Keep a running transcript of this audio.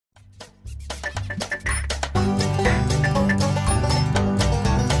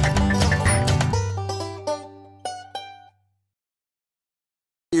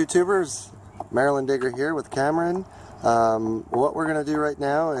YouTubers, Maryland Digger here with Cameron. What we're going to do right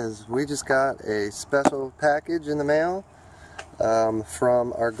now is we just got a special package in the mail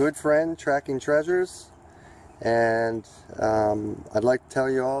from our good friend Tracking Treasures, and I'd like to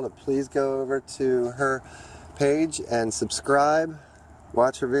tell you all to please go over to her page and subscribe,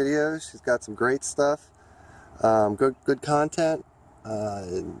 watch her videos. She's got some great stuff, good content.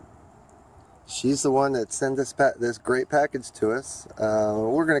 She's the one that sent this great package to us.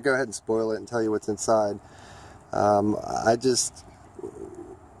 We're going to go ahead and spoil it and tell you what's inside.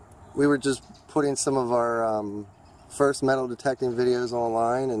 We were just putting some of our first metal detecting videos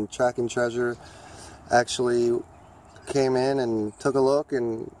online, and Tracking Treasure actually came in and took a look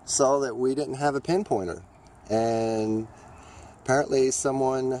and saw that we didn't have a pinpointer. And apparently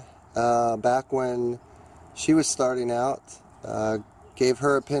someone back when she was starting out gave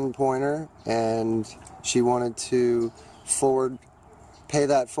her a pinpointer, and she wanted to pay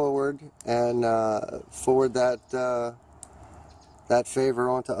that forward and forward that favor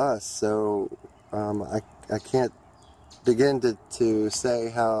onto us. So I can't begin to say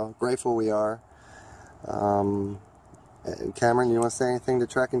how grateful we are. Cameron, you want to say anything to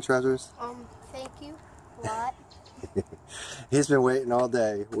Tracking Treasures? Thank you a lot. He's been waiting all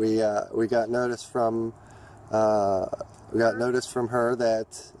day. We got notice from her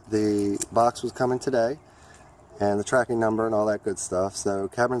that the box was coming today, and the tracking number and all that good stuff. So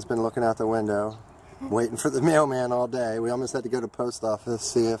Cameron's been looking out the window, waiting for the mailman all day. We almost had to go to the post office,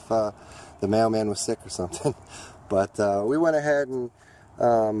 see if the mailman was sick or something. But we went ahead and,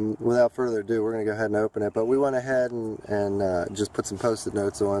 without further ado, we're going to go ahead and open it. But we went ahead and just put some post-it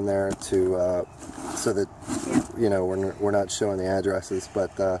notes on there to so that, you know, we're not showing the addresses.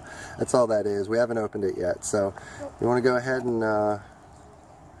 But that's all that is. We haven't opened it yet. So you want to go ahead and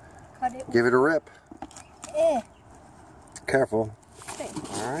give it a rip. Careful. Okay.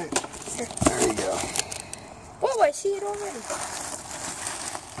 All right. Sure. There you go. Oh, I see it already.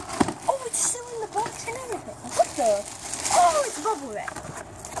 Oh, it's still in the box and everything. What the? Oh, it's bubble wrap.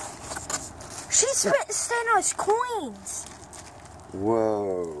 She sent us coins.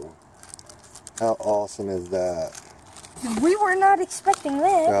 Whoa. How awesome is that? We were not expecting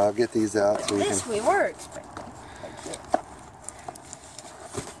this. I'll get these out so we were expecting.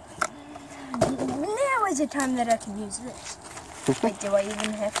 Now is the time that I can use this. Wait, do I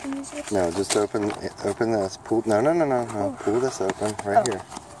even have to use this? No, just open this. Pull. No. Pull this open right here.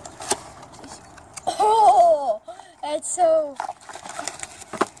 Oh, that's so.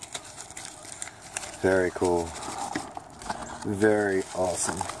 Very cool. Very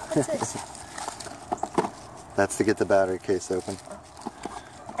awesome. What's this? That's to get the battery case open.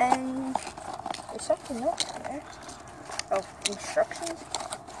 And there's something else in there. Oh, instructions.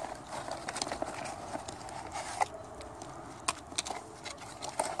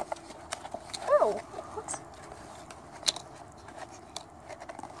 Oh, what's...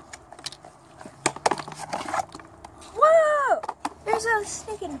 Whoa! There's a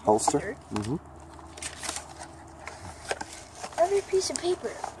sneaking Holster. Every piece of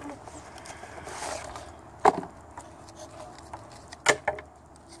paper.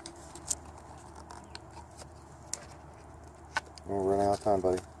 We're running out of time,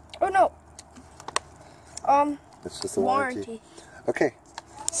 buddy. Oh no. It's just a warranty. Okay.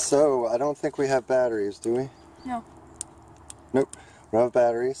 So I don't think we have batteries, do we? No. Nope. We don't have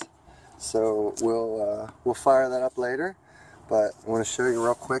batteries. So we'll fire that up later. But I want to show you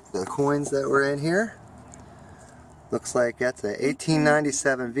real quick the coins that were in here. Looks like that's a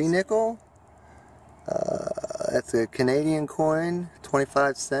 1897 V-nickel. That's a Canadian coin,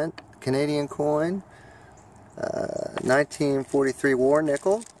 25-cent Canadian coin. 1943 war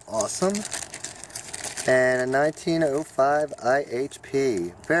nickel, awesome. And a 1905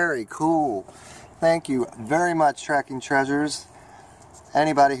 IHP, very cool. Thank you very much, Tracking Treasures.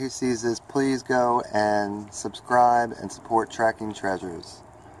 Anybody who sees this, please go and subscribe and support Tracking Treasures.